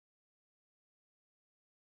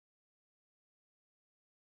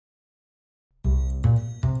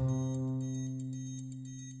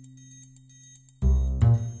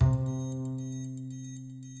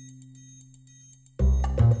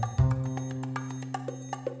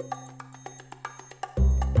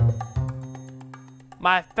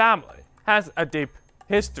My family has a deep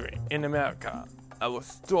history in America. Our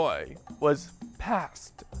story was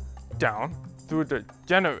passed down through the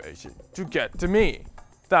generation to get to me.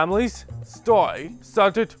 Family's story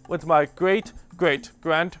started with my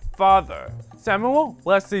great-great-grandfather, Samuel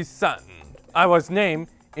Wesley Sutton. I was named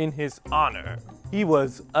in his honor. He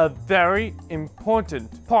was a very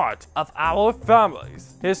important part of our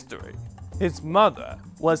family's history. His mother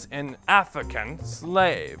was an African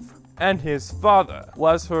slave, and his father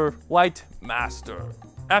was her white master.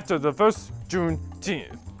 After the first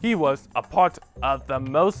Juneteenth, he was a part of the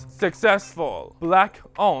most successful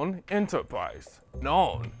Black-owned enterprise,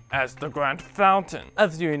 known as the Grand Fountain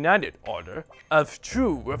of the United Order of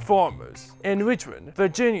True Reformers in Richmond,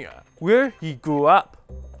 Virginia, where he grew up.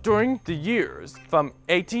 During the years from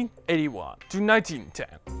 1881 to 1910,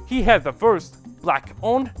 he had the first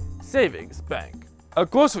Black-owned savings bank, a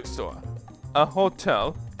grocery store, a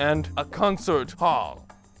hotel, and a concert hall.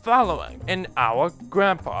 Following in our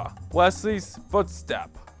grandpa Wesley's footstep,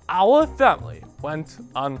 our family went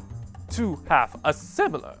on to have a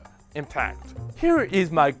similar impact. Here is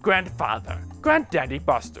my grandfather, Granddaddy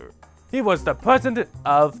Buster. He was the president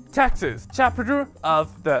of Texas chapter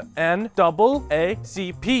of the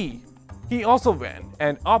NAACP. He also ran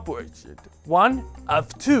and operated one of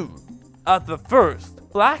two of the first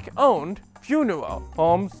Black-owned funeral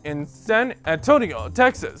homes in San Antonio,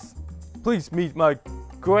 Texas. Please meet my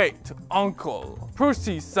great-uncle,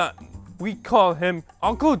 Percy Sutton. We call him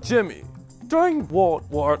Uncle Jimmy. During World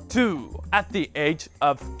War II, at the age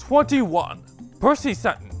of 21, Percy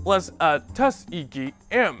Sutton was a Tuskegee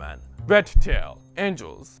Airman, Red Tail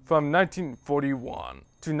Angels from 1941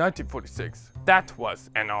 to 1946. That was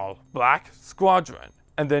an all-black squadron,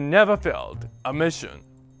 and they never failed a mission.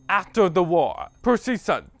 After the war, Percy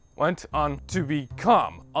Sutton went on to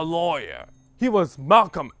become a lawyer. He was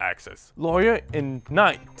Malcolm X's lawyer in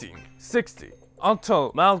 1960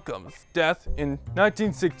 until Malcolm's death in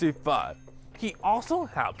 1965. He also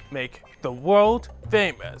helped make the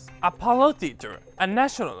world-famous Apollo Theater a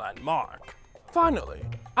national landmark. Finally,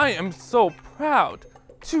 I am so proud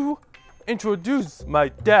to introduce my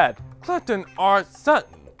dad, Clinton R.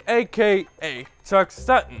 Sutton, aka Chuck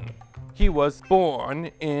Sutton. He was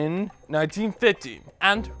born in 1950,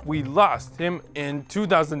 and we lost him in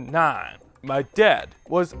 2009. My dad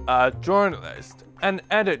was a journalist, an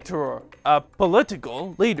editor, a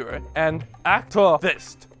political leader, and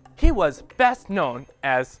activist. He was best known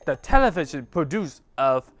as the television producer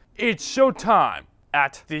of It's Showtime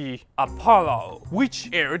at the Apollo, which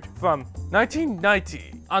aired from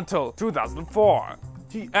 1990 until 2004.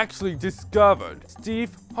 He actually discovered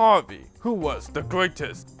Steve Harvey, who was the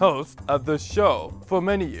greatest host of the show for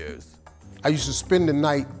many years. I used to spend the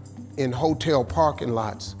night in hotel parking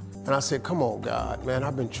lots, and I said, come on, God, man,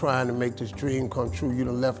 I've been trying to make this dream come true. You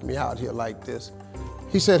done left me out here like this.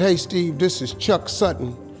 He said, hey, Steve, this is Chuck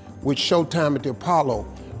Sutton with Showtime at the Apollo.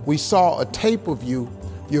 We saw a tape of you.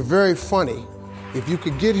 You're very funny. If you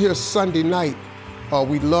could get here Sunday night,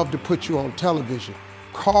 we'd love to put you on television.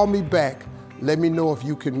 Call me back. Let me know if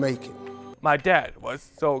you can make it. My dad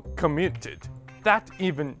was so committed that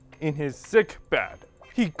even in his sick bed,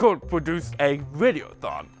 he could produce a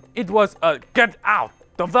radiothon. It was a get out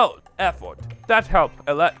the vote effort that helped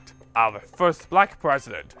elect our first Black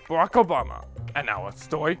president, Barack Obama. And our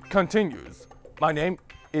story continues. My name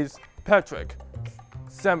is Patrick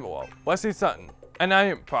Samuel Wesley Sutton, and I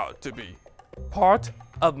am proud to be part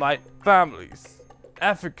of my family's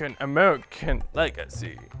African American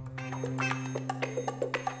legacy.